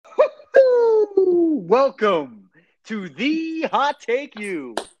welcome to the Hot Take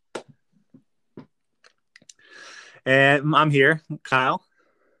You. And I'm here, Kyle.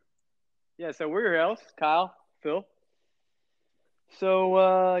 Yeah, so we're your hosts, Kyle, Phil. So,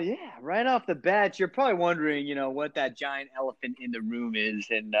 right off the bat, you're probably wondering, what that giant elephant in the room is.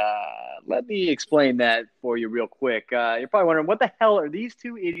 And let me explain that for you real quick. You're probably wondering, what the hell are these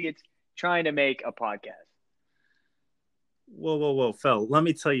two idiots trying to make a podcast? Whoa, Phil. Let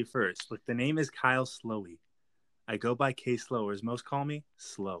me tell you first. Look, the name is Kyle Slowy. I go by K Slow, or as most call me,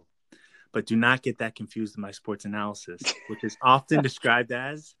 Slow. But do not get that confused in my sports analysis, which is often described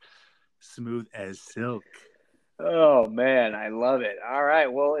as smooth as silk. Oh, man, I love it. All right,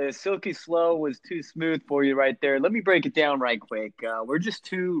 well, if Silky Slow was too smooth for you right there, let me break it down right quick. We're just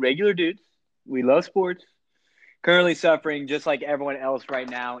two regular dudes. We love sports. Currently suffering just like everyone else right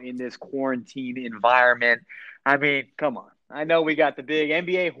now in this quarantine environment. I mean, come on. I know we got the big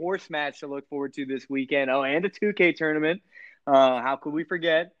NBA horse match to look forward to this weekend. Oh, and a 2K tournament. How could we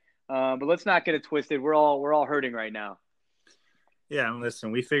forget? But let's not get it twisted. We're all hurting right now. Yeah, and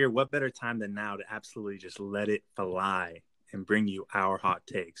listen, we figured what better time than now to absolutely just let it fly and bring you our hot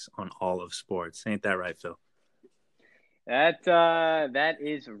takes on all of sports. Ain't that right, Phil? That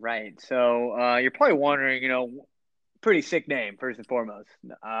is right. So you're probably wondering, pretty sick name first and foremost.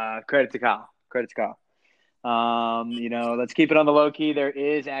 Credit to Kyle. Let's keep it on the low key. There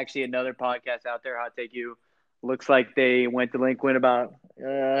is actually another podcast out there, Hot Take You. Looks like they went delinquent about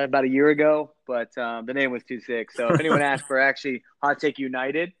a year ago, but the name was too sick. So if anyone asks for actually Hot Take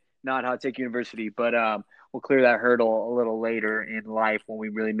United, not Hot Take University, but we'll clear that hurdle a little later in life when we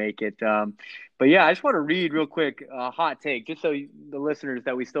really make it. But yeah, I just want to read real quick a hot take, just so the listeners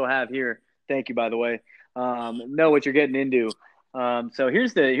that we still have here, thank you, by the way, know what you're getting into. So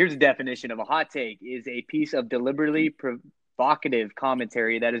here's the definition of a hot take: is a piece of deliberately provocative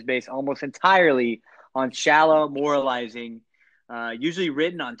commentary that is based almost entirely on shallow moralizing, usually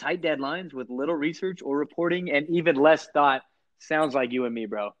written on tight deadlines with little research or reporting and even less thought. Sounds like you and me,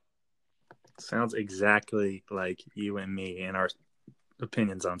 bro. Sounds exactly like you and me and our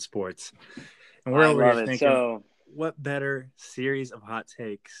opinions on sports. And we're over here thinking, what better series of hot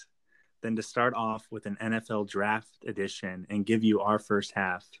takes than to start off with an NFL draft edition and give you our first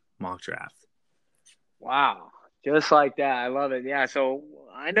half mock draft. Wow. Just like that. I love it. Yeah. So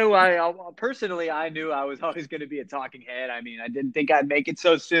I knew I knew I was always going to be a talking head. I mean, I didn't think I'd make it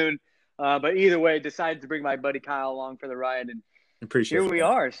so soon. But either way, decided to bring my buddy Kyle along for the ride. And here we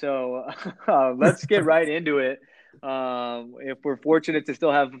are. So let's get right into it. If we're fortunate to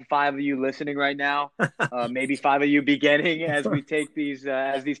still have 5 of you listening right now, maybe 5 of you beginning as we take these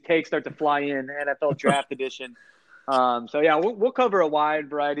as these takes start to fly in NFL Draft Edition. We'll cover a wide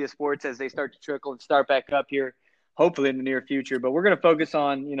variety of sports as they start to trickle and start back up here, hopefully in the near future. But we're going to focus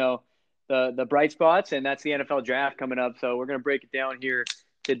on the bright spots, and that's the NFL Draft coming up. So we're going to break it down here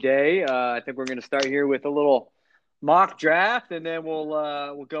today. I think we're going to start here with a little mock draft, and then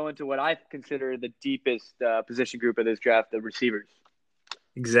we'll go into what I consider the deepest position group of this draft, the receivers.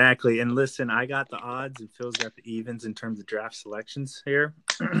 Exactly. And listen, I got the odds and Phil's got the evens in terms of draft selections here.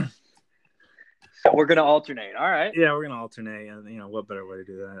 So we're going to alternate. All right. Yeah, we're going to alternate. What better way to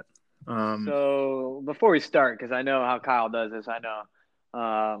do that? So before we start, because I know how Kyle does this, I know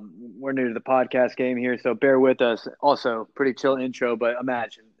we're new to the podcast game here, so bear with us. Also, pretty chill intro, but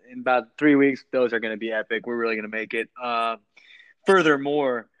imagine in about 3 weeks, those are going to be epic. We're really going to make it.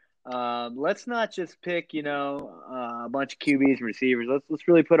 Furthermore, let's not just pick, a bunch of QBs and receivers. Let's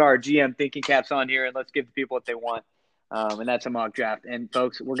really put our GM thinking caps on here, and let's give the people what they want. And that's a mock draft. And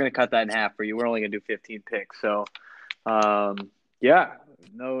folks, we're going to cut that in half for you. We're only going to do 15 picks. So, no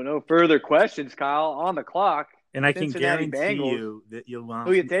further questions, Kyle. On the clock. And I can guarantee you that you'll not.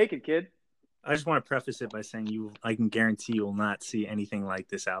 Who you taking, kid? I just want to preface it by saying I can guarantee you will not see anything like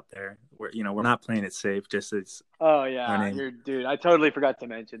this out there. We're not playing it safe. Just as. Oh yeah, dude. I totally forgot to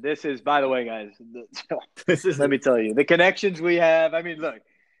mention. This is, by the way, guys. Let me tell you, the connections we have. I mean, look.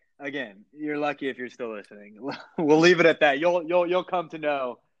 Again, you're lucky if you're still listening. We'll leave it at that. You'll come to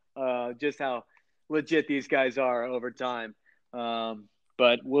know just how legit these guys are over time.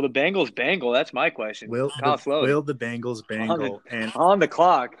 But will the Bengals bangle? That's my question. Will the Bengals bangle? On the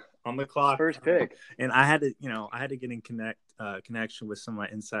clock. On the clock. First pick. And I had to get in connection with some of my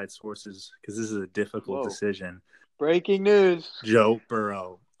inside sources because this is a difficult decision. Breaking news. Joe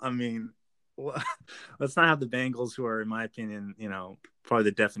Burrow. I mean, let's not have the Bengals, who are, in my opinion, probably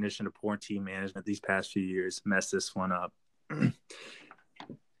the definition of poor team management these past few years, mess this one up.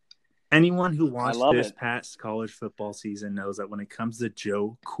 Anyone who watched this past college football season knows that when it comes to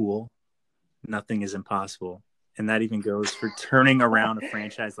Joe Cool, nothing is impossible. And that even goes for turning around a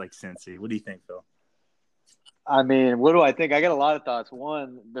franchise like Cincy. What do you think, Phil? I mean, what do I think? I got a lot of thoughts.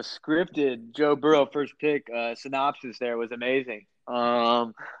 One, the scripted Joe Burrow first pick synopsis there was amazing.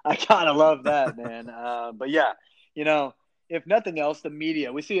 I kind of love that, man. But yeah, you know, if nothing else, the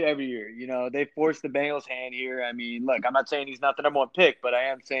media, we see it every year. You know, they force the Bengals' hand here. I mean, look, I'm not saying he's not the number one pick, but I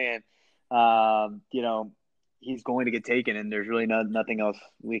am saying, you know, he's going to get taken, and there's really nothing else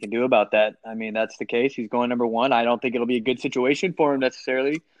we can do about that. I mean, that's the case. He's going number one. I don't think it'll be a good situation for him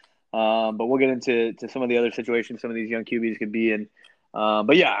necessarily. But we'll get into some of the other situations some of these young QBs could be in.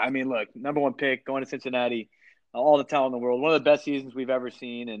 But yeah, I mean, look, number one pick going to Cincinnati, all the talent in the world, one of the best seasons we've ever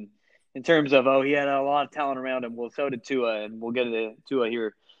seen. And in terms of, he had a lot of talent around him. Well, so did Tua, and we'll get into Tua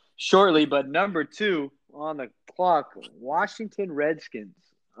here shortly. But number two on the clock, Washington Redskins.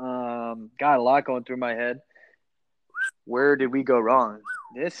 Got a lot going through my head. Where did we go wrong?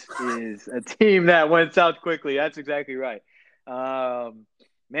 This is a team that went south quickly. That's exactly right.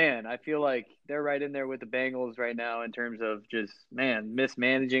 Man, I feel like they're right in there with the Bengals right now in terms of just,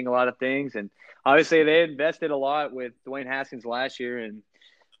 mismanaging a lot of things. And obviously they invested a lot with Dwayne Haskins last year. And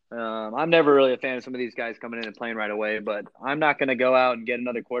I'm never really a fan of some of these guys coming in and playing right away. But I'm not going to go out and get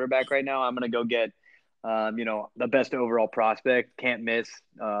another quarterback right now. I'm going to go get, the best overall prospect. Can't miss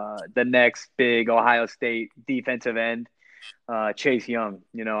the next big Ohio State defensive end, Chase Young.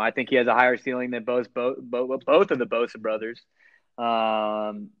 You know, I think he has a higher ceiling than both of the Bosa brothers.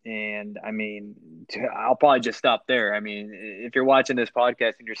 And I mean, I'll probably just stop there. I mean, if you're watching this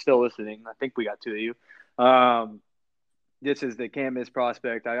podcast and you're still listening, I think we got two of you. This is the can't miss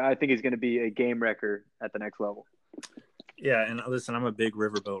prospect. I think he's going to be a game wrecker at the next level. Yeah, and listen, I'm a big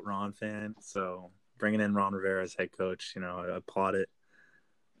Riverboat Ron fan, so bringing in Ron Rivera as head coach, I applaud it.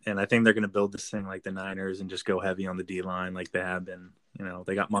 And I think they're going to build this thing like the Niners and just go heavy on the D-line like they have been.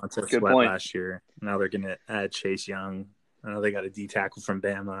 They got Montez Sweat last year. Now they're going to add Chase Young. I know they got a D tackle from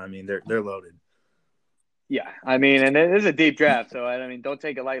Bama. I mean, they're loaded. Yeah, I mean, and it is a deep draft, so I mean, don't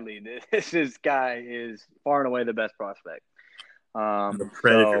take it lightly. This guy is far and away the best prospect. The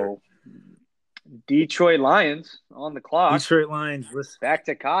Predator. So Detroit Lions on the clock. Detroit Lions. Listen, back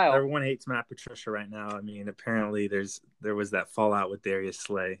to Kyle. Everyone hates Matt Patricia right now. I mean, apparently there was that fallout with Darius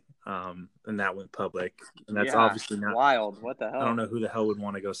Slay, and that went public. And that's obviously not wild. What the hell? I don't know who the hell would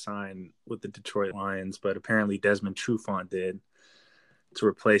want to go sign with the Detroit Lions, but apparently Desmond Trufant did to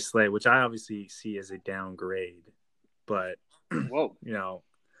replace Slay, which I obviously see as a downgrade. But whoa,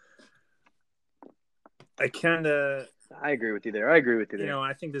 I agree with you there.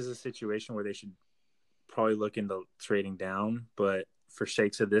 I think this is a situation where they should probably look into trading down. But for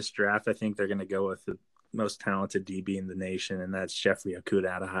sakes of this draft, I think they're going to go with the most talented DB in the nation, and that's Jeffrey Okudah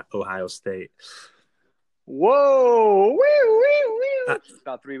out of Ohio State. Whoa!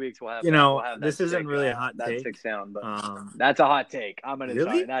 About 3 weeks we'll have this isn't really a hot take. That sick sound, but that's a hot take. I'm going to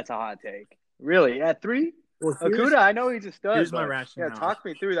say that's a hot take. Really? At 3? Well, Okudah, I know he's a stud. Here's my rationale. Yeah, talk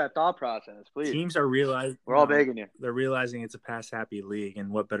me through that thought process, please. Teams are realizing we're all begging you. They're realizing it's a pass-happy league,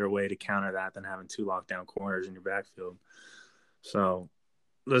 and what better way to counter that than having 2 lockdown corners in your backfield? So,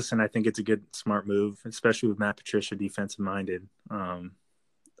 listen, I think it's a good, smart move, especially with Matt Patricia defensive-minded.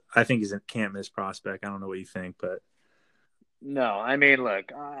 I think he's a can't-miss prospect. I don't know what you think, but no, I mean,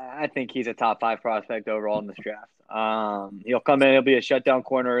 look, I think he's a top 5 prospect overall in this draft. He'll come in, he'll be a shutdown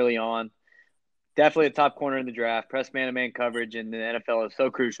corner early on. Definitely a top corner in the draft. Press man-to-man coverage in the NFL is so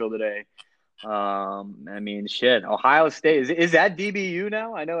crucial today. I mean, shit. Ohio State is that DBU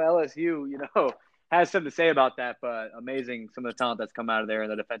now? I know LSU, has something to say about that, but amazing some of the talent that's come out of there in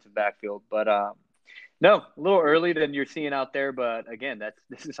the defensive backfield. But no, a little early than you're seeing out there. But again,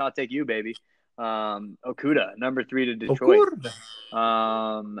 this is hot take you, baby. Okudah, number 3 to Detroit.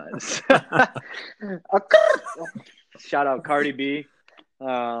 Shout out Cardi B.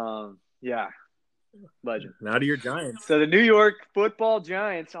 Yeah. Legend. Now to your Giants. So the New York Football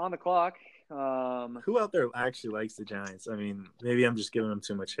Giants on the clock. Who out there actually likes the Giants? I mean, maybe I'm just giving them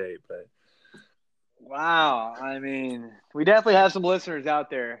too much hate, but wow. I mean, we definitely have some listeners out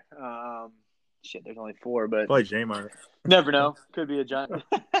there. There's only 4, but probably J-Mar. Never know. Could be a Giant.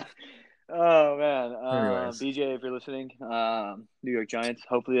 Oh man. BJ, if you're listening, New York Giants.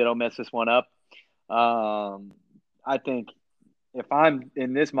 Hopefully they don't mess this one up. I think if I'm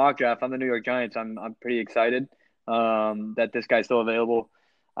in this mock draft, I'm the New York Giants. I'm pretty excited that this guy's still available.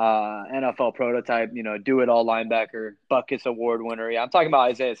 NFL prototype, do-it-all linebacker, Buckus Award winner. Yeah, I'm talking about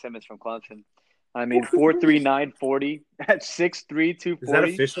Isaiah Simmons from Clemson. I mean, 4.3, 940 at 6'3", 240. Is that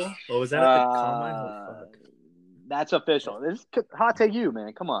official? Or was that at the combine? That's official. This is hot take you,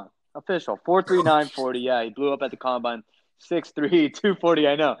 man. Come on. Official. 4.3, 940. Yeah, he blew up at the combine. 6'3", 240.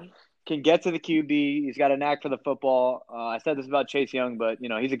 I know. Can get to the QB. He's got a knack for the football. I said this about Chase Young, but,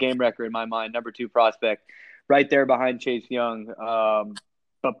 he's a game wrecker in my mind. Number 2 prospect. right there behind Chase Young.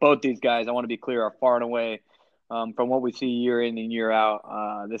 But both these guys, I want to be clear, are far and away from what we see year in and year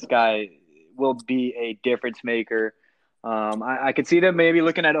out. This guy will be a difference maker. I could see them maybe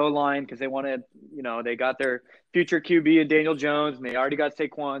looking at O-line because they wanted, they got their future QB in Daniel Jones, and they already got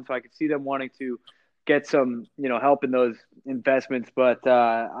Saquon, so I could see them wanting to get some, help in those investments. But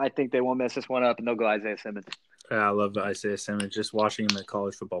I think they won't mess this one up, and they'll go Isaiah Simmons. Yeah, I love Isaiah Simmons. Just watching him in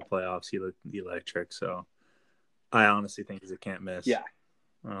college football playoffs, he looked electric. So I honestly think he's a can't miss. Yeah.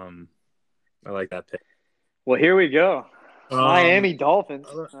 I like that pick. Well, here we go. Miami Dolphins.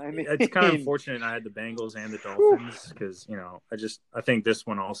 It's kind of unfortunate I had the Bengals and the Dolphins because, I think this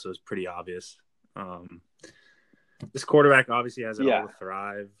one also is pretty obvious. This quarterback obviously has it all to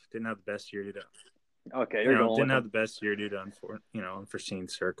thrive. Didn't have the best year due to the best year due to unforeseen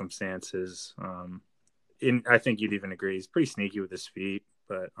circumstances. I think you'd even agree he's pretty sneaky with his feet,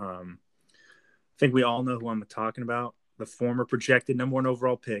 but I think we all know who I'm talking about. The former projected number 1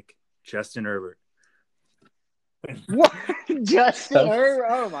 overall pick, Justin Herbert. What? Justin Herbert?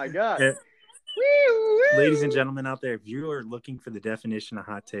 Oh my God. Ladies and gentlemen out there, if you are looking for the definition of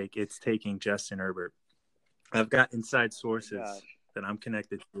hot take, it's taking Justin Herbert. I've got inside sources that I'm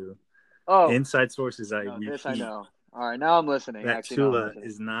connected to. Oh, inside sources. This I know. All right, now I'm listening. That Tua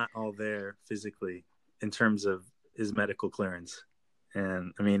is not all there physically in terms of his medical clearance.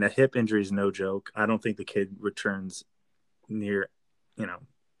 And, I mean, a hip injury is no joke. I don't think the kid returns near,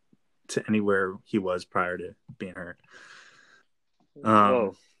 to anywhere he was prior to being hurt.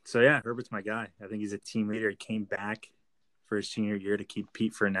 So, yeah, Herbert's my guy. I think he's a team leader. He came back for his senior year to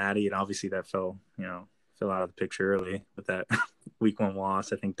compete for a natty, and obviously that fell out of the picture early with that week 1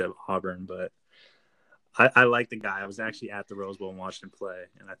 loss, I think, to Auburn. But I like the guy. I was actually at the Rose Bowl and watched him play,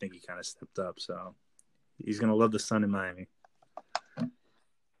 and I think he kind of stepped up. So he's going to love the sun in Miami.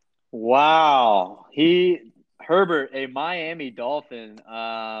 Wow. Herbert, a Miami Dolphin.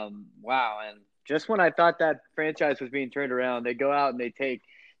 Wow. And just when I thought that franchise was being turned around, they go out and they take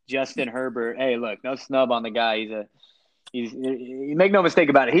Justin Herbert. Hey, look, no snub on the guy. You make no mistake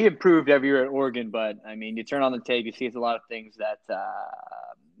about it. He improved every year at Oregon, but I mean, you turn on the tape, you see a lot of things that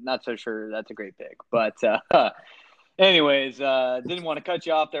not so sure that's a great pick. But anyways, didn't want to cut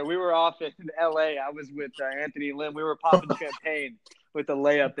you off there. We were off in LA. I was with Anthony Lim. We were popping champagne with the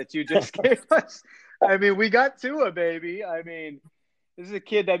layup that you just gave us. I mean, we got Tua, baby. I mean, this is a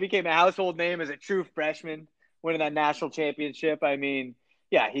kid that became a household name as a true freshman, winning that national championship. I mean,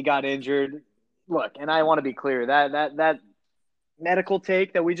 yeah, he got injured. Look, and I want to be clear, that medical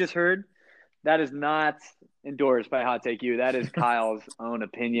take that we just heard, that is not endorsed by Hot Take U. That is Kyle's own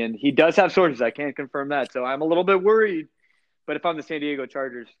opinion. He does have sources. I can't confirm that. So I'm a little bit worried. But if I'm the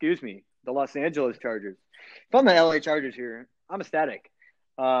the Los Angeles Chargers, if I'm the LA Chargers here, I'm ecstatic.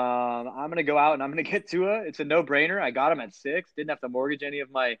 I'm going to go out and I'm going to get Tua. It's a no-brainer. I got him at 6. Didn't have to mortgage any of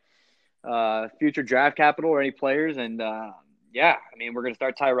my future draft capital or any players. And, yeah, I mean, we're going to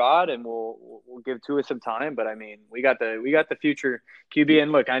start Tyrod, and we'll give Tua some time. But I mean, we got the future QB.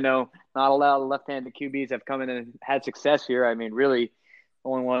 And look, I know not a lot of left-handed QBs have come in and had success here. I mean, really,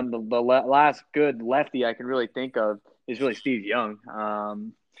 only one the last good lefty I can really think of is really Steve Young.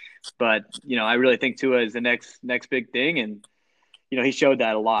 But I really think Tua is the next big thing, and he showed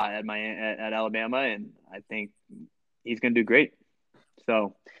that a lot at Alabama, and I think he's going to do great.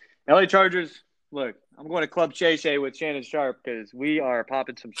 So, LA Chargers. Look, I'm going to Club Shay Shay with Shannon Sharp because we are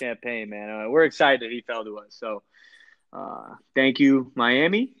popping some champagne, man. We're excited he fell to us. So, thank you,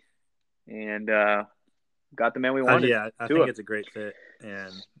 Miami, and got the man we wanted. I think it's a great fit,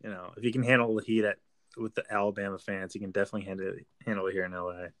 and if he can handle the heat with the Alabama fans, he can definitely handle it here in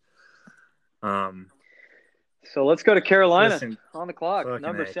LA. So let's go to Carolina on the clock,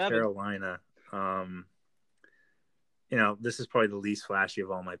 number 7. Carolina. This is probably the least flashy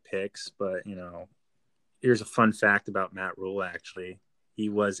of all my picks, but, here's a fun fact about Matt Rule, actually. He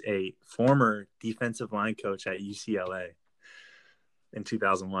was a former defensive line coach at UCLA in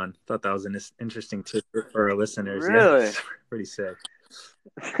 2001. Thought that was an interesting tip for our listeners. Really? Yeah, pretty sick.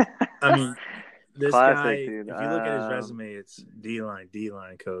 I mean, this Classic, guy, dude. if you look at his resume, it's D-line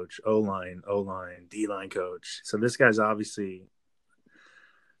coach, O-line, D-line coach. So this guy's obviously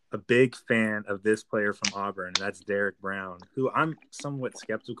a big fan of this player from Auburn, and that's Derek Brown, who I'm somewhat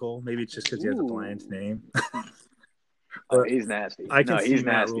skeptical. Maybe it's just because he has a bland name. He's nasty. I can see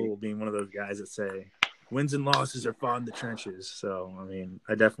Matt Rule being one of those guys that say wins and losses are fought in the trenches. So, I mean,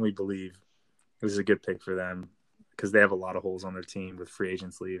 I definitely believe this is a good pick for them because they have a lot of holes on their team with free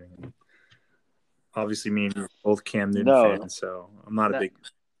agents leaving. Obviously, me and you are both Cam Newton fans, so I'm not a big –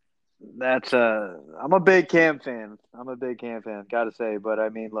 I'm a big Cam fan. Gotta say. But, I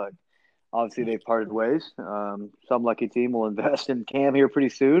mean, look, obviously they've parted ways. Some lucky team will invest in Cam here pretty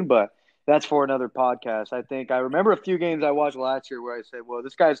soon, but that's for another podcast. I remember a few games I watched last year where I said, well,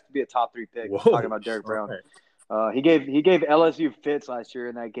 this guy's to be a top 3 pick. Whoa, Talking about Derrick Brown. He gave LSU fits last year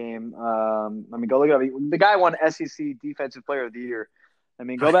in that game. Go look at it. The guy won SEC Defensive Player of the Year.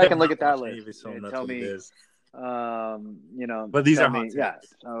 Go back and look at that list and tell me. But these are hot takes. Yeah.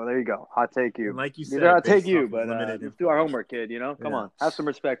 So there you go. Hot take you. And like you said, these are hot take you. But let's do our homework, kid. Come on, have some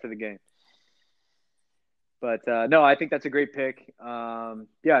respect for the game. But no, I think that's a great pick.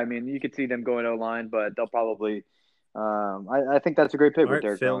 You could see them going O-line, but they'll probably. I think that's a great pick with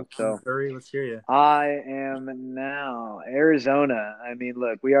Derrick Brown. So let's hear you. I am now Arizona.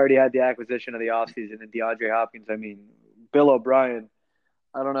 Look, we already had the acquisition of the offseason and DeAndre Hopkins. Bill O'Brien.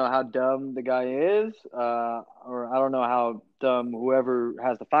 I don't know how dumb the guy is, or I don't know how dumb whoever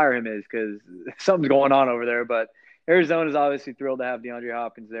has to fire him is, because something's going on over there. But Arizona's obviously thrilled to have DeAndre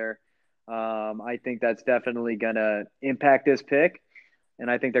Hopkins there. I think that's definitely going to impact this pick, and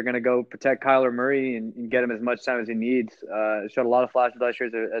I think they're going to go protect Kyler Murray and get him as much time as he needs. Showed a lot of flashes last year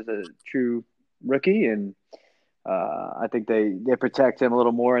as a true rookie, and I think they protect him a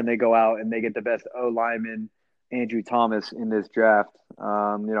little more, and they go out and they get the best O-lineman, Andrew Thomas, in this draft.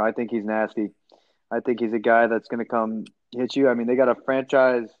 I think he's nasty. I think he's a guy that's going to come hit you. They got a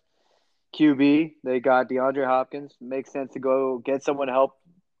franchise QB. They got DeAndre Hopkins. It makes sense to go get someone to help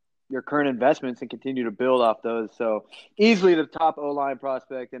your current investments and continue to build off those. So easily the top O-line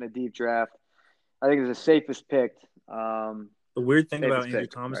prospect in a deep draft. I think it's the safest pick. The weird thing about Andrew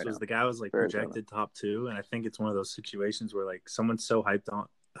Thomas was the guy was projected top 2, and I think it's one of those situations where someone's so hyped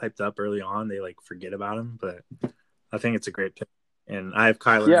up early on they forget about him. But I think it's a great pick, and I have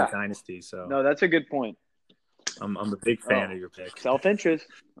Kyler in the dynasty. So no, that's a good point. I'm a big fan of your pick. Self-interest,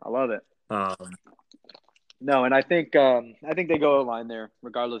 I love it. No, and I think they go O-line there,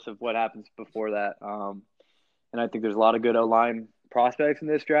 regardless of what happens before that. And I think there's a lot of good O-line prospects in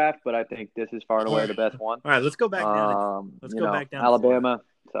this draft, but I think this is far and away the best one. All right, let's go back down. Let's go back down. Alabama.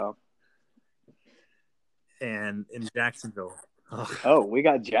 And in Jacksonville. Oh, we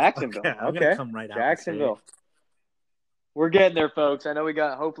got Jacksonville. Okay. I'm gonna come right out. Jacksonville. We're getting there, folks. I know we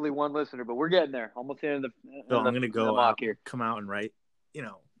got hopefully one listener, but we're getting there. Almost in the. So I'm gonna go out here. Come out and write.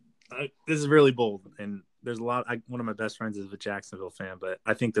 This is really bold, and there's a lot. One of my best friends is a Jacksonville fan, but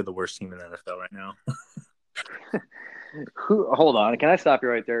I think they're the worst team in the NFL right now. Hold on, can I stop you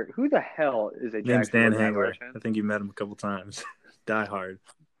right there? Who the hell is a name's Dan Hangler? I think you met him a couple times. Die hard.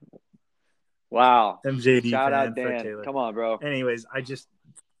 Wow. MJD. Shout out Dan. Come on, bro. Anyways, I can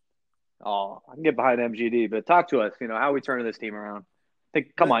get behind MGD, but talk to us. How are we turning this team around?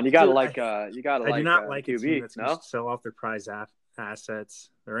 Come on, you gotta I do not like QB. A team that's going to sell off their prize assets.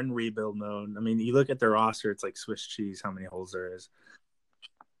 They're in rebuild mode. You look at their roster; it's like Swiss cheese. How many holes there is?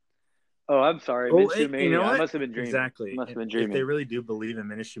 Oh, I'm sorry. I must have been dreaming. Exactly. Must have been dreaming. If they really do believe in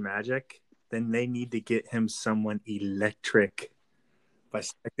Minshew magic, then they need to get him someone electric by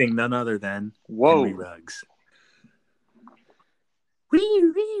selecting none other than Henry Ruggs.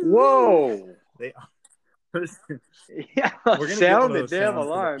 Whoa! They are. Sound the damn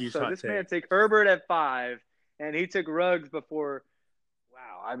alarm. So this man took Herbert at 5, and he took Ruggs before.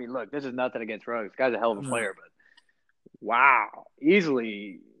 Wow. Look, this is nothing against Ruggs. This guy's a hell of a player, but wow,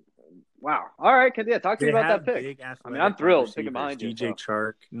 easily. Wow. All right. Talk to me about that pick. I'm thrilled. Picking behind you. DJ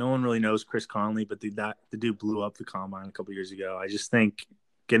Chark. No one really knows Chris Conley, but the dude blew up the combine a couple years ago. I just think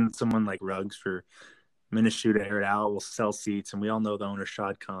getting someone like Ruggs for Minshew to air it out will sell seats, and we all know the owner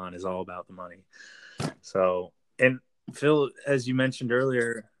Shad Khan is all about the money. So, and Phil, as you mentioned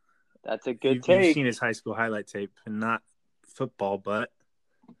earlier, that's a good take. You've seen his high school highlight tape, and not football, but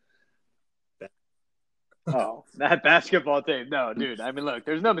that basketball tape. No, dude. Look,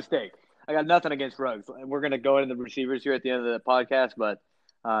 there's no mistake. I got nothing against Ruggs. We're going to go into the receivers here at the end of the podcast, but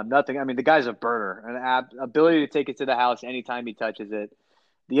nothing. The guy's a burner, an ability to take it to the house anytime he touches it.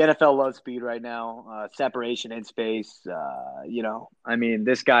 The NFL loves speed right now, separation in space.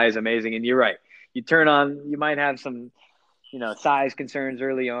 This guy is amazing. And you're right. You might have some, size concerns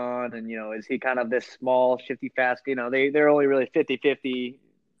early on. And, is he kind of this small, shifty, fast? They're only really 50-50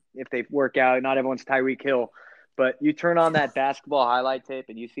 if they work out. Not everyone's Tyreek Hill. But you turn on that basketball highlight tape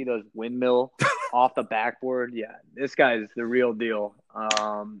and you see those windmill off the backboard. Yeah, this guy's the real deal.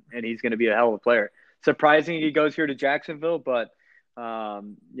 And he's going to be a hell of a player. Surprising he goes here to Jacksonville, but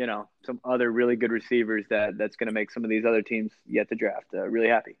some other really good receivers that's going to make some of these other teams yet to draft really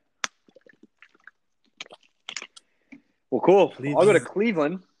happy. Well, cool. Cleveland. I'll go to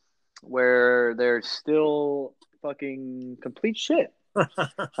Cleveland, where they're still fucking complete shit.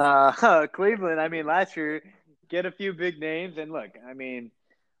 Cleveland, last year, get a few big names. And look,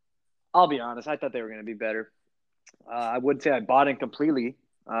 I'll be honest. I thought they were going to be better. I wouldn't say I bought in completely.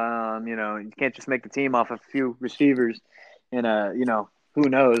 You can't just make the team off a few receivers and, who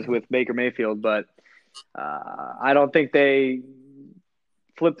knows with Baker Mayfield. But I don't think they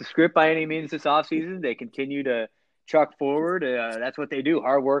flipped the script by any means this offseason. They continue to truck forward. That's what they do.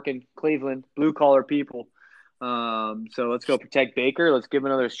 Hard work in Cleveland, blue-collar people. So let's go protect Baker. Let's give him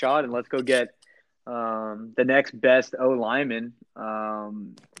another shot, and let's go get the next best O-lineman.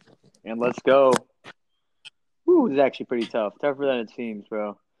 And let's go. Ooh, this is actually pretty tough. Tougher than it seems,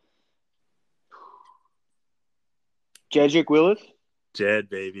 bro. Jedrick Willis? Jed,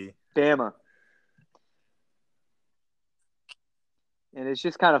 baby. Bama. And it's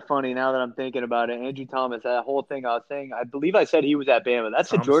just kind of funny now that I'm thinking about it. Andrew Thomas, that whole thing I was saying, I believe I said he was at Bama. That's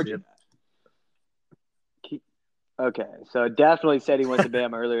Thomas, a Georgia. Yep. Okay, so definitely said he went to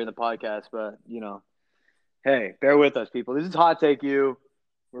Bama earlier in the podcast, but, hey, bear with us, people. This is Hot Take You.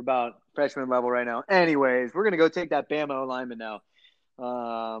 We're about freshman level right now. Anyways, we're going to go take that Bama O-lineman now.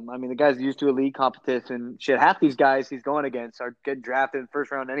 The guy's used to elite competition. Shit, half these guys he's going against are getting drafted in the first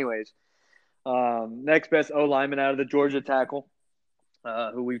round anyways. Next best O-lineman out of the Georgia tackle,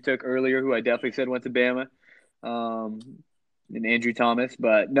 who we took earlier, who I definitely said went to Bama, and Andrew Thomas.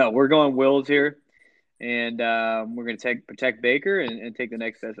 But, no, we're going Wills here. And we're going to protect Baker and take the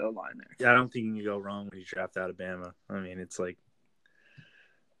next best O-line there. Yeah, I don't think you can go wrong when you draft out of Bama. I mean, it's like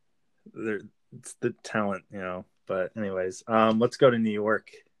it's the talent, But anyways, let's go to New York,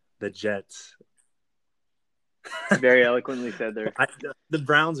 the Jets. Very eloquently said there. The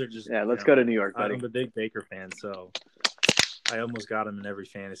Browns are just let's go to New York, buddy. I'm a big Baker fan, so I almost got him in every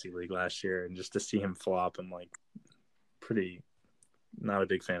fantasy league last year, and just to see him flop, I'm like pretty not a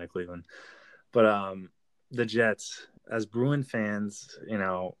big fan of Cleveland. But the Jets, as Bruin fans,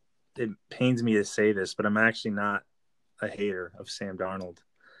 it pains me to say this, but I'm actually not a hater of Sam Darnold.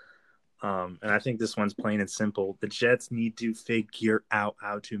 And I think this one's plain and simple. The Jets need to figure out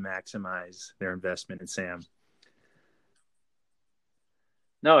how to maximize their investment in Sam.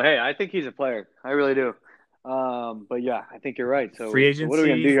 No, hey, I think he's a player. I really do. But yeah, I think you're right. So free agency. What are we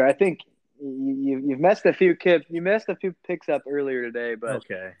gonna do here? I think you've messed a few picks up earlier today, but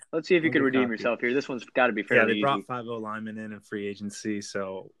okay. Let's see if you can redeem yourself here. This one's got to be fairly easy. Yeah, they brought 5 linemen in free agency,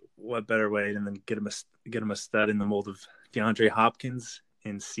 so what better way than get him a stud in the mold of DeAndre Hopkins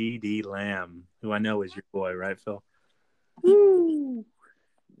and CeeDee Lamb, who I know is your boy, right, Phil? Woo!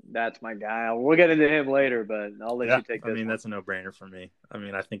 That's my guy. We'll get into him later, but I'll let you take this. That's a no-brainer for me.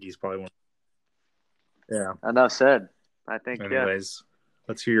 I think he's probably one. Yeah. Enough said. I think. Anyways,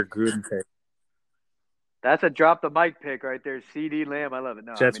 let's hear your Gruden pick. That's a drop the mic pick right there. CeeDee Lamb. I love it.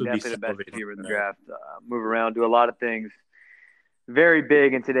 No, Jets would definitely be the best receiver in the draft. Move around, do a lot of things. Very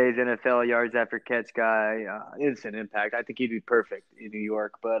big in today's NFL, yards after catch guy. Instant impact. I think he'd be perfect in New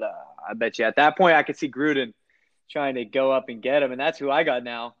York. But I bet you at that point I could see Gruden trying to go up and get him. And that's who I got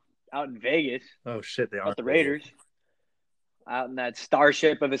now out in Vegas. Oh, shit. They are the Raiders. Out in that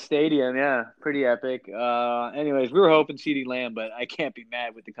starship of a stadium. Yeah, pretty epic. Anyways, we were hoping CeeDee Lamb, but I can't be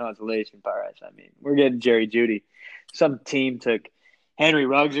mad with the consolation prize. We're getting Jerry Jeudy. Some team took Henry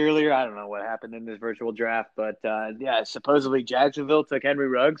Ruggs earlier. I don't know what happened in this virtual draft, but supposedly Jacksonville took Henry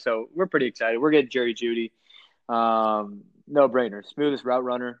Ruggs, so we're pretty excited. We're getting Jerry Jeudy. No brainer. Smoothest route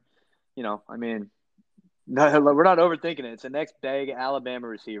runner. No, we're not overthinking it. It's the next big Alabama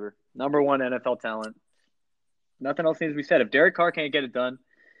receiver. Number 1 NFL talent. Nothing else needs to be said. If Derek Carr can't get it done,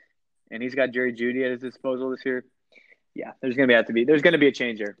 and he's got Jerry Jeudy at his disposal this year, there's going to be a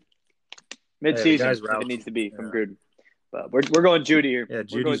change there. Mid-season, if it needs to be from Gruden. But we're going Jeudy here. Yeah,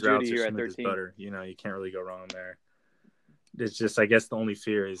 Judy's routes here at 13. Butter. You can't really go wrong there. It's just, I guess the only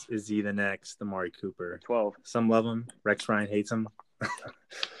fear is he the next Amari Cooper? 12. Some love him. Rex Ryan hates him.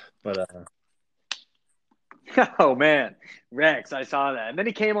 But oh man, Rex, I saw that, and then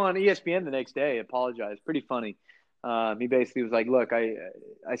he came on ESPN the next day. Apologized. Pretty funny. He basically was like, "Look, I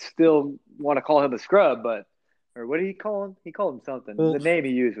still want to call him a scrub, but." Or what did he call him? He called him something. Well, the name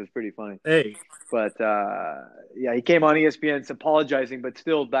he used was pretty funny. Hey. But, he came on ESPN apologizing, but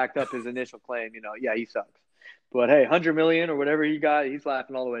still backed up his initial claim. He sucks. But, hey, $100 million or whatever he got, he's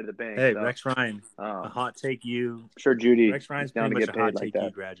laughing all the way to the bank. Hey, so. Rex Ryan, a hot take you. I'm sure Jeudy. Rex Ryan's pretty much a hot take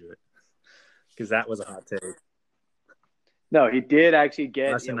you graduate. Because that was a hot take. No, he did actually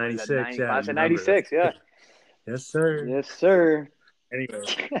get. Class of 96. Class of 96, yeah. Yes, sir. Yes, sir. Anyway.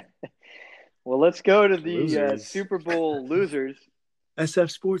 Well, let's go to the Super Bowl losers. SF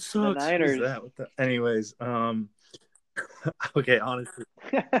Sports sucks. The Niners. Anyways, okay, honestly.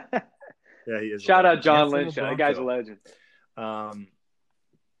 Yeah, he is. Shout out John Lynch. That guy's a legend. The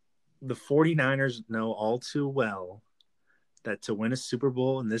 49ers know all too well that to win a Super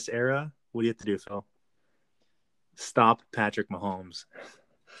Bowl in this era, what do you have to do, Phil? Stop Patrick Mahomes.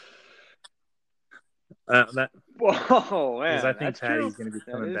 Whoa, man, I think Patty's going to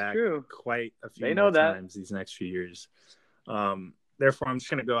be coming back quite a few more times these next few years. Therefore, I'm just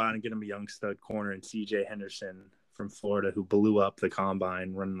going to go out and get him a young stud corner in C.J. Henderson from Florida, who blew up the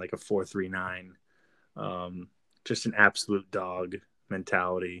combine running like a 4.39. Just an absolute dog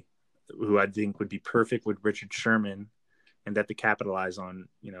mentality, who I think would be perfect with Richard Sherman, and that to capitalize on,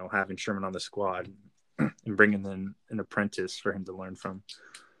 having Sherman on the squad and bringing in an apprentice for him to learn from.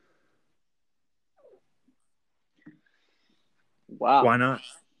 Wow.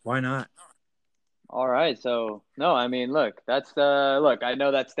 Why not? All right. So, no, I mean, look, I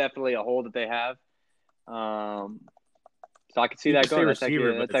know that's definitely a hole that they have. So I can see that going. That's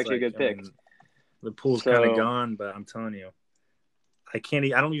actually a good pick. The pool's kind of gone, but I'm telling you, I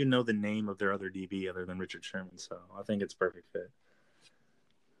don't even know the name of their other DB other than Richard Sherman. So I think it's a perfect fit.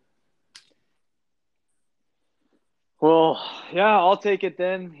 Well, yeah, I'll take it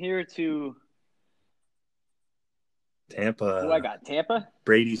then here to Tampa. Who I got? Tampa?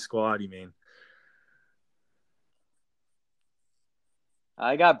 Brady squad, you mean?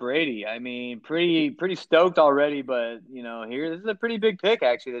 I got Brady. I mean, pretty stoked already, but this is a pretty big pick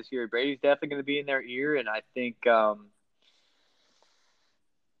actually this year. Brady's definitely going to be in their ear, and I think, I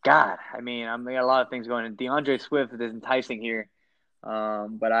got a lot of things going. And DeAndre Swift is enticing here,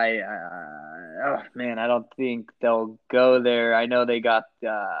 but I don't think they'll go there. I know they got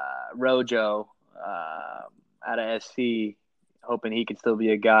Rojo out of SC, hoping he can still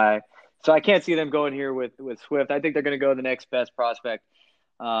be a guy. So I can't see them going here with Swift. I think they're going to go the next best prospect.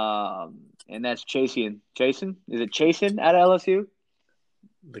 And that's Chasen. Is it Chasen at LSU?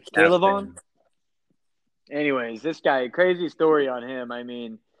 The captain. Anyways, this guy, crazy story on him. I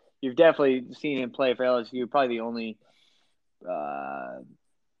mean, you've definitely seen him play for LSU. Probably the only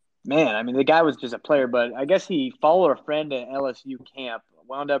man. I mean, the guy was just a player, but I guess he followed a friend at LSU camp,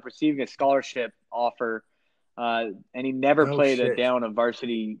 wound up receiving a scholarship offer, and he never played a down of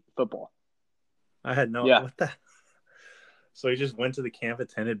varsity football. I had no. Yeah. What the? So he just went to the camp,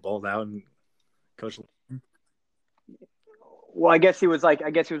 attended, balled out, and coached. Well, I guess he was like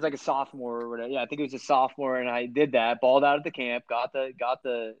a sophomore or whatever. Yeah, I think he was a sophomore, and I did that, balled out at the camp, got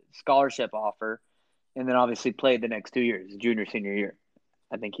the scholarship offer, and then obviously played the next 2 years, junior, senior year.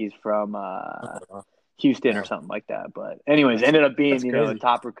 I think he's from Houston or something like that. But anyways, ended up being a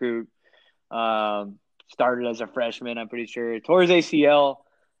top recruit. Started as a freshman, I'm pretty sure. Tore his ACL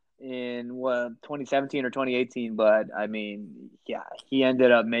in 2017 or 2018, but I mean, yeah, he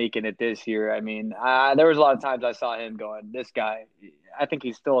ended up making it this year. I mean, there was a lot of times I saw him going, this guy, I think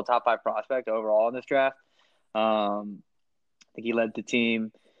he's still a top 5 prospect overall in this draft. I think he led the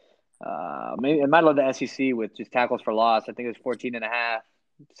team. Maybe it might have led the SEC with just tackles for loss. I think it was 14.5,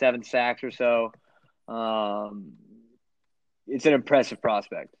 7 sacks or so. It's an impressive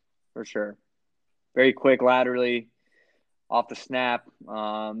prospect for sure. Very quick laterally. Off the snap.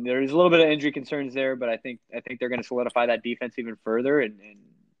 There's a little bit of injury concerns there, but I think they're going to solidify that defense even further. And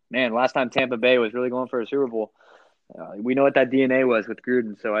man, last time Tampa Bay was really going for a Super Bowl, we know what that DNA was with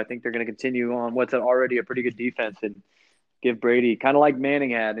Gruden. So I think they're going to continue on what's already a pretty good defense and give Brady, kind of like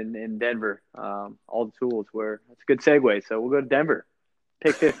Manning had in Denver, all the tools. Where it's a good segue. So we'll go to Denver.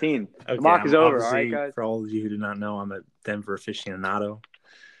 Pick 15. Okay, the mock is over. All right, guys. For all of you who do not know, I'm a Denver aficionado,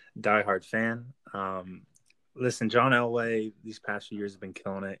 diehard fan. Listen, John Elway, these past few years have been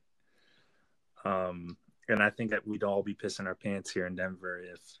killing it. And I think that we'd all be pissing our pants here in Denver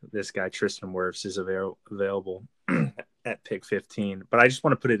if this guy, Tristan Wirfs, is available at pick 15. But I just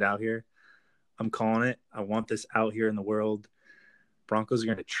want to put it out here. I'm calling it. I want this out here in the world. Broncos are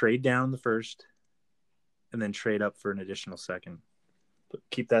going to trade down the first and then trade up for an additional second. But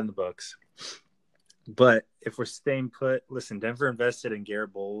keep that in the books. But if we're staying put, listen, Denver invested in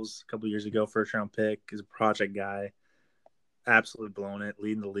Garrett Bowles a couple years ago, first-round pick. He's a project guy, absolutely blowing it,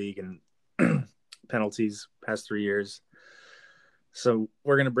 leading the league in penalties past 3 years. So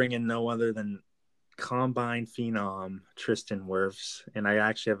we're going to bring in no other than combine phenom Tristan Wirfs. And I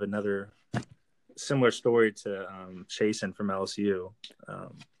actually have another similar story to Chasen from LSU.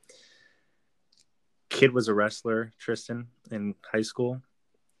 Kid was a wrestler, Tristan, in high school,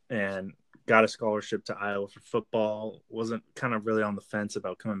 and got a scholarship to Iowa for football. Wasn't kind of really on the fence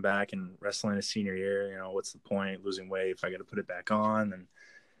about coming back and wrestling his senior year. What's the point? Losing weight if I got to put it back on. And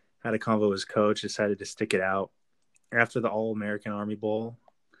had a convo with his coach, decided to stick it out. After the All-American Army Bowl,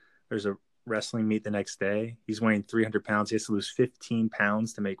 there's a wrestling meet the next day. He's weighing 300 pounds. He has to lose 15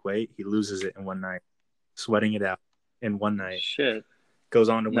 pounds to make weight. He loses it in one night, sweating it out in one night. Shit. Goes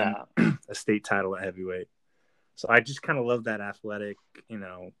on to win a state title at heavyweight. So I just kind of love that athletic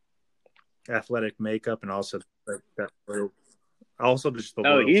makeup, and also just the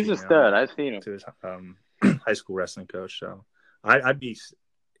loyalty. He's a stud. I've seen him to his high school wrestling coach. So I'd be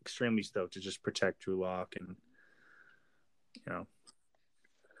extremely stoked to just protect Drew Lock, and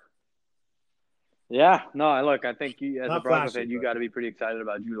Yeah, no, look, I think you, as a Broncos fan, you got to be pretty excited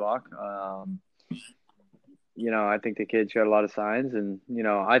about Drew Lock. I think the kid showed a lot of signs, and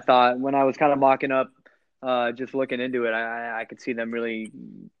I thought when I was kind of mocking up, just looking into it, I could see them really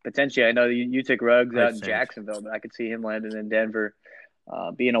potentially. I know you took Ruggs out in Jacksonville, but I could see him landing in Denver,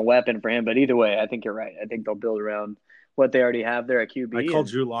 being a weapon for him. But either way, I think you're right. I think they'll build around what they already have there at QB. I call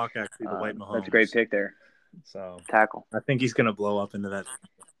Drew Lock actually the White Mahomes. That's a great pick there. So tackle. I think he's going to blow up into that.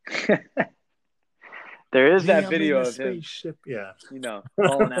 There is that video of him,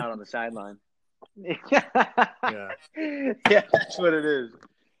 falling out on the sideline. Yeah, that's what it is.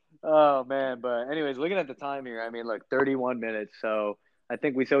 Oh man, but anyways, looking at the time here, I mean, look, 31 minutes. So I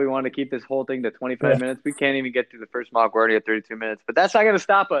think we said we wanted to keep this whole thing to 25 minutes. We can't even get through the first mock. We're already at 32 minutes, but that's not going to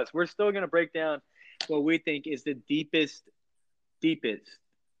stop us. We're still going to break down what we think is the deepest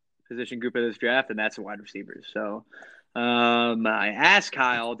position group of this draft, and that's the wide receivers. So I asked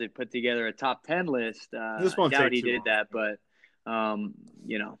Kyle to put together a top 10 list. This won't I doubt take he too did long. that, but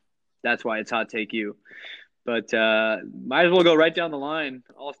that's why it's Hot Take You. But might as well go right down the line.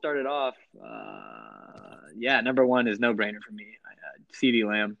 I'll start it off. Number one is no-brainer for me. CeeDee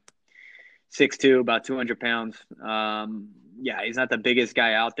Lamb, 6'2", about 200 pounds. He's not the biggest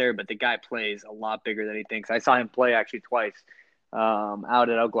guy out there, but the guy plays a lot bigger than he thinks. I saw him play actually twice out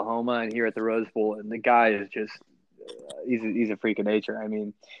at Oklahoma and here at the Rose Bowl, and the guy is just he's a freak of nature. I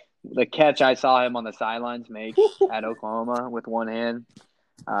mean, the catch I saw him on the sidelines make at Oklahoma with one hand,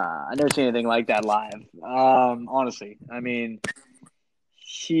 I never seen anything like that live. Honestly, I mean,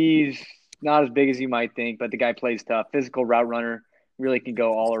 he's not as big as you might think, but the guy plays tough. Physical route runner, really can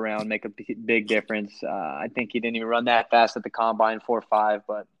go all around, make a big difference. I think he didn't even run that fast at the combine, 4.5,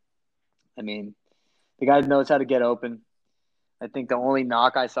 but I mean, the guy knows how to get open. I think the only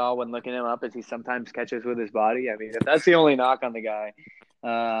knock I saw when looking him up is he sometimes catches with his body. I mean, if that's the only knock on the guy,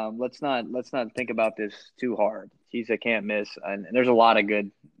 let's not think about this too hard. He's a can't miss, and there's a lot of good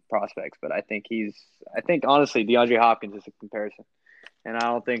prospects, but I think honestly DeAndre Hopkins is a comparison, and I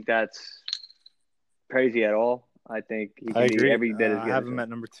don't think that's crazy at all. I think he can be every bit as good. I have him at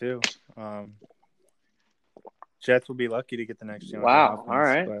number 2. Jets will be lucky to get the next DeAndre Hopkins, all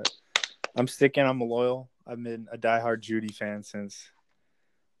right. But I'm sticking. I'm loyal. I've been a diehard Judy fan since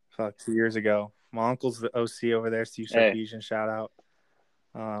 2 years ago. My uncle's the OC over there, Steve Sarkisian, shout out.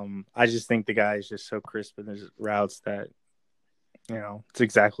 I just think the guy is just so crisp in his routes that, it's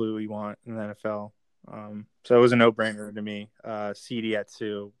exactly what we want in the NFL. So it was a no-brainer to me. CD at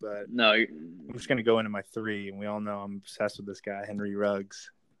 2, but I'm just going to go into my 3, and we all know I'm obsessed with this guy, Henry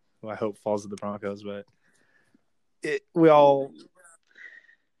Ruggs, who I hope falls to the Broncos, but we all...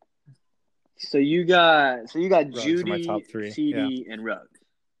 So you got Judy, CD, and Ruggs.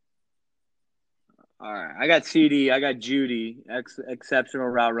 All right, I got CD. I got Judy, exceptional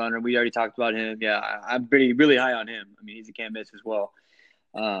route runner. We already talked about him. Yeah, I'm really high on him. I mean, he's a can't miss as well.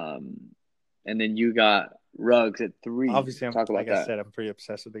 And then you got Ruggs at 3. Obviously, I said, I'm pretty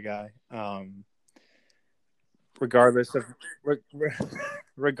obsessed with the guy. Regardless of.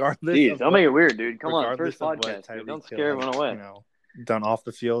 Jeez, don't make it weird, dude. Come on, first podcast. Don't scare everyone away. Done off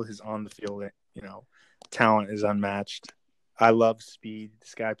the field, his on the field, talent is unmatched. I love speed.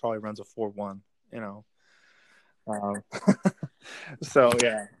 This guy probably runs a 4.1. So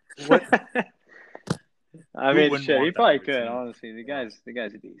yeah. I mean, shit, he probably could. Honestly, the guy's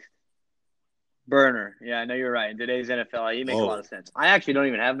a beast. Burner, yeah, I know you're right. In today's NFL, he makes a lot of sense. I actually don't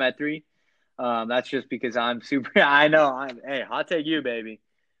even have him at 3. That's just because I'm super. I know. Hey, Hot Take You, baby.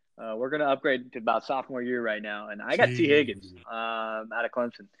 We're gonna upgrade to about sophomore year right now, and I got T. Higgins out of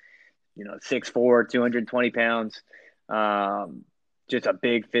Clemson. 6'4", 220 pounds. Just a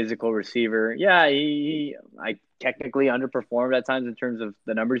big physical receiver. Yeah, I technically underperformed at times in terms of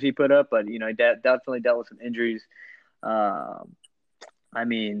the numbers he put up, but he definitely dealt with some injuries. I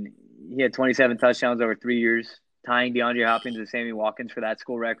mean, he had 27 touchdowns over 3 years, tying DeAndre Hopkins and Sammy Watkins for that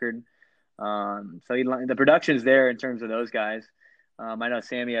school record. So the production's there in terms of those guys. I know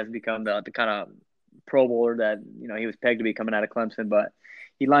Sammy has become the kind of Pro Bowler that he was pegged to be coming out of Clemson, but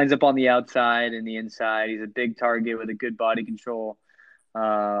he lines up on the outside and the inside. He's a big target with a good body control.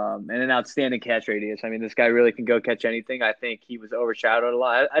 And an outstanding catch radius. I mean, this guy really can go catch anything. I think he was overshadowed a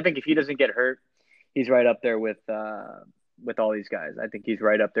lot. I think if he doesn't get hurt, he's right up there with all these guys. I think he's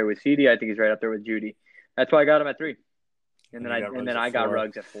right up there with CD. I think he's right up there with Judy. That's why I got him at 3. And then I got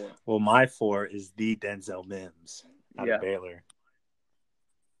Ruggs at 4. Well, my 4 is the Denzel Mims out of Baylor.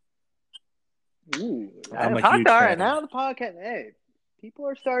 Ooh, I'm a huge fan. Now the podcast, hey, people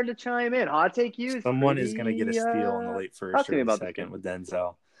are starting to chime in. Hot take use. Someone is going to get a steal in the late first or the second with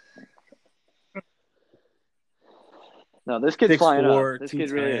Denzel. No, this kid's flying up. This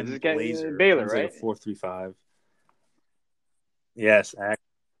kid really is. This guy, Baylor, right? 4.35. Yes.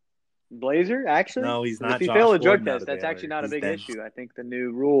 Blazer, actually? No, he's not. If you fail a drug test, that's actually not a big issue. I think the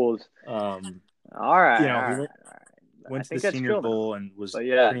new rules. All right. Went to the Senior Bowl and was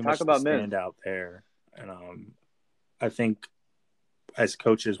pretty much the standout there. And I think as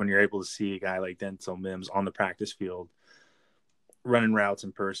coaches, when you're able to see a guy like Denzel Mims on the practice field, running routes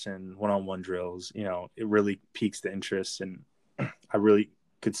in person, one-on-one drills, it really piques the interest. And I really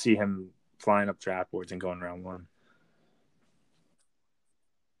could see him flying up draft boards and going round 1.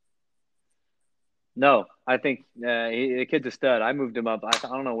 No, I think the kid's a stud. I moved him up. I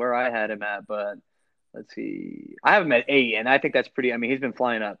don't know where I had him at, but let's see. I have him at 8, and I think that's pretty. I mean, he's been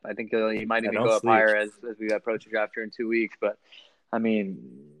flying up. I think he might even go up higher as we approach the draft here in 2 weeks. But, I mean,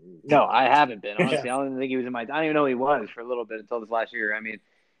 no, I haven't been. Honestly, I don't even think he was in my – I don't even know who he was for a little bit until this last year. I mean,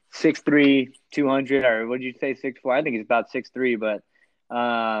 6'3", 200, or what did you say, 6'4"? I think he's about 6'3", but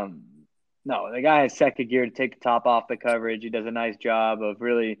no, the guy has second gear to take the top off the coverage. He does a nice job of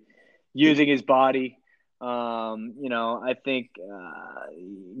really – using his body. I think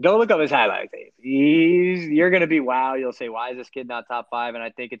go look up his highlight tape. You're going to be wow. You'll say, why is this kid not top 5? And I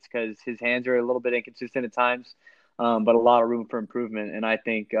think it's because his hands are a little bit inconsistent at times, but a lot of room for improvement. And I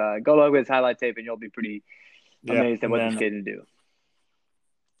think go look at his highlight tape and you'll be pretty amazed at what this kid can do.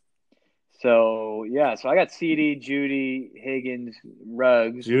 So I got CD, Judy, Higgins,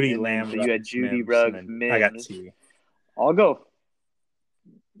 Ruggs. Judy, Lamb. So you had Judy, Ruggs, Mims. I got T. I'll go.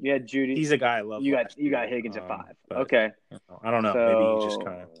 You had Judy. He's a guy I love. You got Higgins at 5. Okay. I don't know. Maybe he just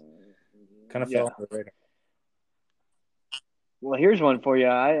kind of fell off the radar. Well, here's one for you.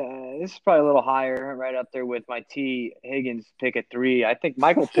 This is probably a little higher, right up there with my T. Higgins pick at 3. I think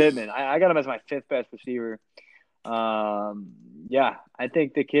Michael Pittman. I got him as my 5th best receiver. I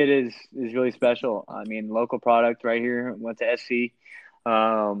think the kid is really special. I mean, local product right here. Went to SC.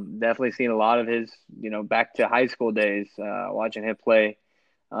 Definitely seen a lot of his, back to high school days, watching him play.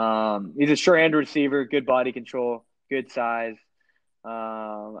 He's a sure-handed receiver, good body control, good size.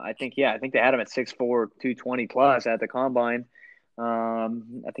 I think they had him at 6'4", 220 plus at the combine. I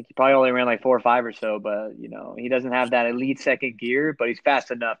think he probably only ran like 4 or 5 or so, but he doesn't have that elite second gear, but he's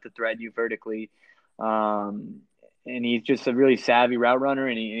fast enough to threaten you vertically. And he's just a really savvy route runner,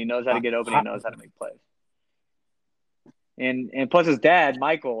 and he knows how to get open. He knows how to make plays. And plus his dad,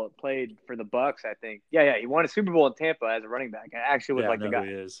 Michael, played for the Bucs, I think. Yeah, he won a Super Bowl in Tampa as a running back. I actually was the guy.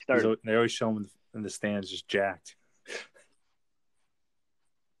 He is. They always show him in the stands just jacked.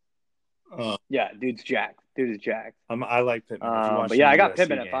 Yeah, dude's jacked. Dude is jacked. I like Pittman. I got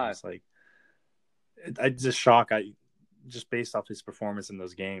Pittman at 5. I just shocked. Just based off his performance in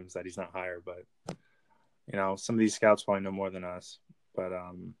those games that he's not higher. But some of these scouts probably know more than us. But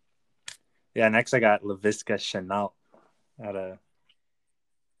next I got Laviska Shenault.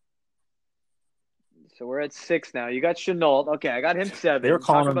 So we're at 6 now. You got Shenault. Okay, I got him 7. They were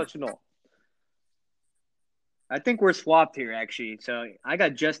calling about Shenault. I think we're swapped here, actually. So I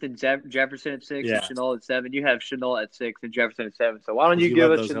got Justin Jefferson at 6 and Shenault at 7. You have Shenault at 6 and Jefferson at 7. So why don't you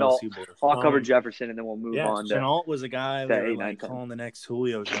give us Shenault? I'll cover Jefferson, and then we'll move on. Shenault was a guy that were calling the next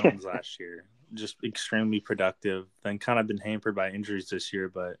Julio Jones last year. Just extremely productive. Then kind of been hampered by injuries this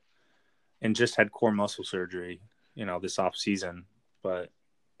year, and just had core muscle surgery. This off season, but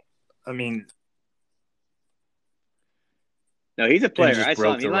I mean, no, he's a player. I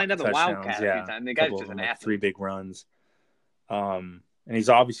saw him. He lined up a Wildcat every time. The guy's just an athlete. 3 big runs, and he's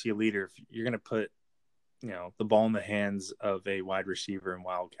obviously a leader. If you're going to put, the ball in the hands of a wide receiver in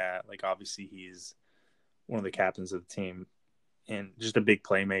Wildcat, obviously he's one of the captains of the team, and just a big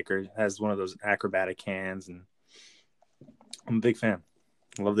playmaker. Has one of those acrobatic hands, and I'm a big fan.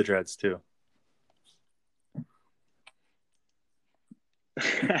 I love the dreads too.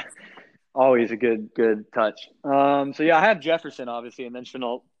 Always a good touch. I have Jefferson obviously, and then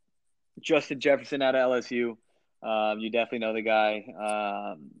Shenault. Justin Jefferson out of LSU. You definitely know the guy.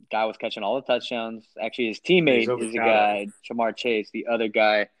 Guy was catching all the touchdowns. Actually, his teammate is a guy, Ja'Marr Chase, the other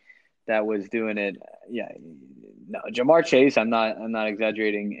guy that was doing it. Yeah, no, Ja'Marr Chase. I'm not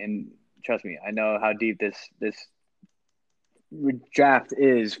exaggerating, and trust me, I know how deep this draft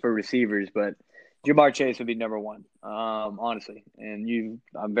is for receivers, but Ja'Marr Chase would be number 1, honestly. And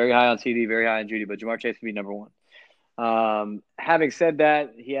I'm very high on CD, very high on Judy, but Ja'Marr Chase would be number 1. Having said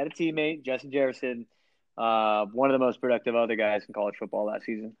that, he had a teammate, Justin Jefferson, one of the most productive other guys in college football last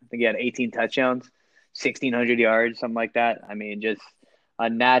season. I think he had 18 touchdowns, 1,600 yards, something like that. I mean, just a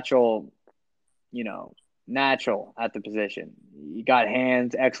natural, natural at the position. You got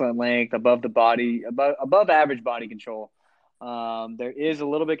hands, excellent length, above the body, above average body control. There is a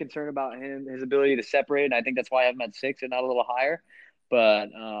little bit concern about his ability to separate, and I think that's why I have him at 6 and not a little higher. But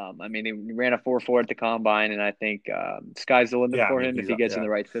I mean, he ran a 4.4 at the combine, and I think sky's the limit for him if he gets in the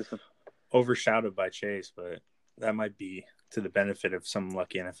right system. Overshadowed by Chase, but that might be to the benefit of some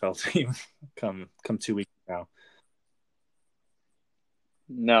lucky NFL team come 2 weeks now.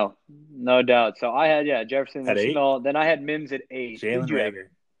 No doubt. So I had Jefferson at 8. Then I had Mims at 8. Jalen Reagor,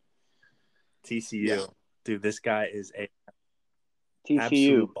 TCU. Yeah. Dude, this guy is a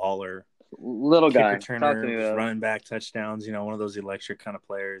absolute baller. Little kick guy, returner, running back touchdowns. One of those electric kind of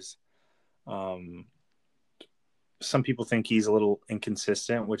players. Some people think he's a little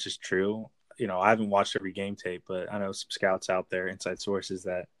inconsistent, which is true. I haven't watched every game tape, but I know some scouts out there, inside sources,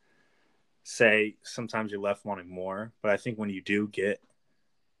 that say sometimes you're left wanting more. But I think when you do get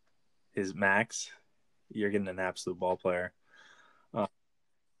his max, you're getting an absolute ball player.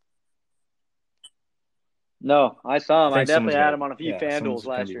 No, I saw him. I definitely had him on a few FanDuels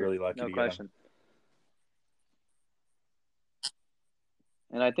last year. Really lucky no to question.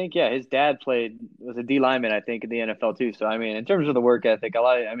 And I think, his dad was a D lineman, I think, in the NFL too. So, I mean, in terms of the work ethic,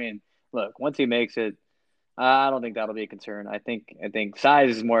 look, once he makes it, I don't think that'll be a concern. I think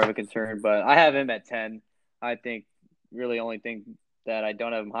size is more of a concern, but I have him at 10. I think really only thing that I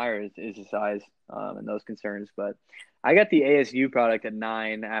don't have him higher is the size and those concerns. But I got the ASU product at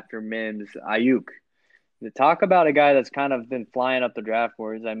 9 after Mims. Ayuk. To talk about a guy that's kind of been flying up the draft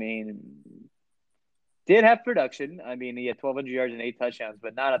boards, I mean, did have production. I mean, he had 1,200 yards and 8 touchdowns,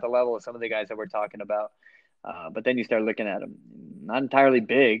 but not at the level of some of the guys that we're talking about. But then you start looking at him. Not entirely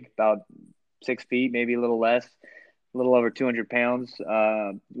big, about 6 feet, maybe a little less, a little over 200 pounds.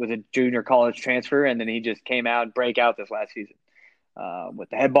 Was a junior college transfer, and then he just came out and break out this last season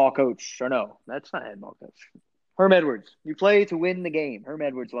with the head ball coach. Or no, that's not head ball coach. Herm Edwards. You play to win the game. Herm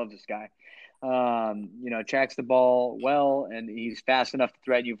Edwards loves this guy. Tracks the ball well, and he's fast enough to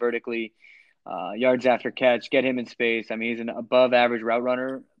threaten you vertically. Yards after catch, get him in space. I mean, he's an above average route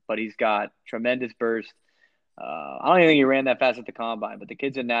runner, but he's got tremendous burst. I don't even think he ran that fast at the combine, but the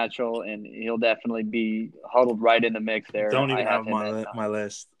kid's a natural, and he'll definitely be huddled right in the mix there. Don't even have him on my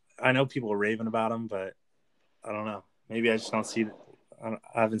list. I know people are raving about him, but I don't know. Maybe I just don't see – I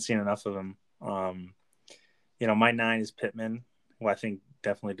haven't seen enough of him. My 9 is Pittman, who I think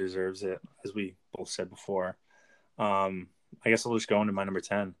definitely deserves it, as we both said before. I guess I'll just go into my number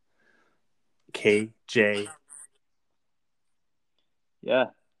 10. KJ. Yeah.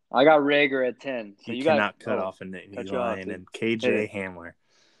 I got Reagor at 10. So you cannot cut off a Nittany Lion and KJ Hamler.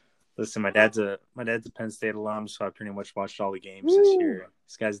 Listen, my dad's a Penn State alum, so I pretty much watched all the games this year.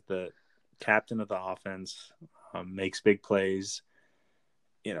 This guy's the captain of the offense, makes big plays.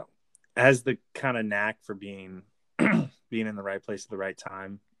 Has the kind of knack for being in the right place at the right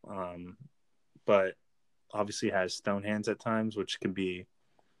time, but obviously has stone hands at times, which can be,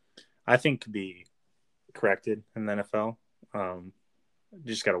 I think, could be corrected in the NFL. You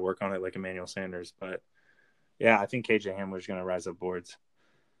just got to work on it like Emmanuel Sanders. But, yeah, I think KJ Hamler is going to rise up boards.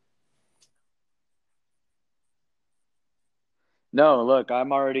 No, look,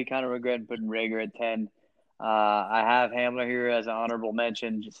 I'm already kind of regretting putting Reagor at 10. I have Hamler here as an honorable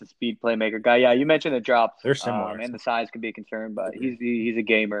mention, just a speed playmaker guy. Yeah, you mentioned the drops. They're similar. And the size can be a concern, but he's a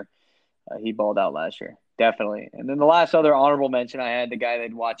gamer. He balled out last year, definitely. And then the last other honorable mention I had, the guy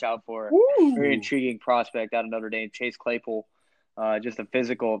they'd watch out for, very intriguing prospect out of Notre Dame, Chase Claypool. Just a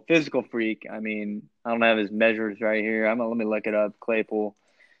physical freak. I mean, I don't have his measures right here. Let me look it up. Claypool.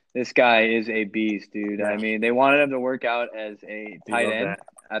 This guy is a beast, dude. Yeah. I mean, they wanted him to work out as a tight end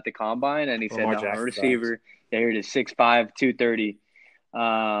at the combine, and he said, no, I'm a receiver. Yeah, here it is, 6'5", 230.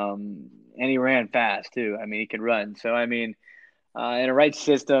 And he ran fast, too. I mean, he could run. So, I mean, in a right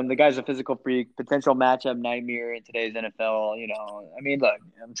system, the guy's a physical freak, potential matchup nightmare in today's NFL. I mean, look,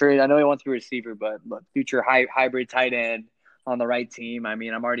 I know he wants to be a receiver, but look, future hybrid tight end on the right team. I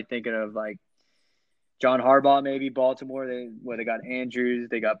mean, I'm already thinking of, like, John Harbaugh, maybe Baltimore. They got Andrews,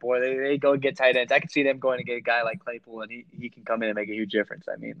 they got Boyd. They go get tight ends. I can see them going to get a guy like Claypool, and he can come in and make a huge difference.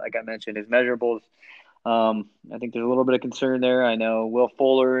 I mean, like I mentioned, his measurables. I think there's a little bit of concern there. I know Will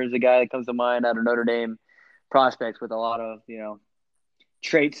Fuller is a guy that comes to mind out of Notre Dame prospects with a lot of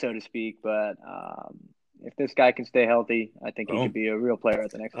traits, so to speak. But if this guy can stay healthy, I think he could be a real player at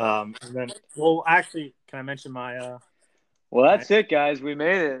the next level. Actually, can I mention my? Well, that's it, guys. We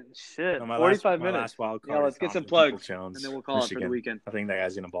made it. Shit, 45 minutes. Last wild card, let's get some plugs, Jones, and then we'll call it for the weekend. I think that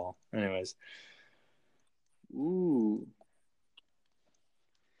guy's going to ball. Anyways, Ooh.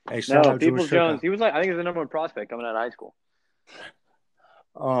 Hey, no, Peoples Jones. He was like, I think he was the number one prospect coming out of high school.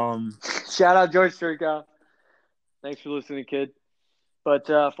 Shout out George Turcotte. Thanks for listening, kid. But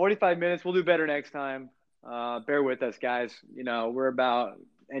 45 minutes, we'll do better next time. Bear with us, guys. You know, we're about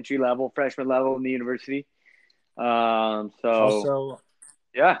entry level, freshman level in the university. Also,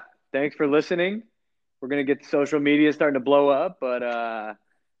 yeah, thanks for listening. We're going to get the social media starting to blow up, but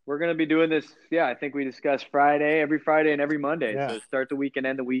we're going to be doing this. Yeah, I think we discussed every Friday and every Monday. Yeah. So start the week and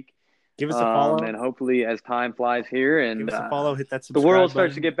end the week. Give us a follow. And hopefully as time flies here and give us a follow, hit that subscribe the world button,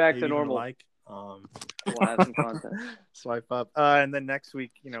 starts to get back to normal. We'll have some content. Swipe up. And then next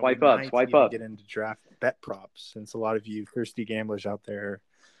week, swipe up. Get into draft bet props since a lot of you thirsty gamblers out there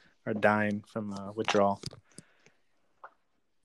are dying from withdrawal.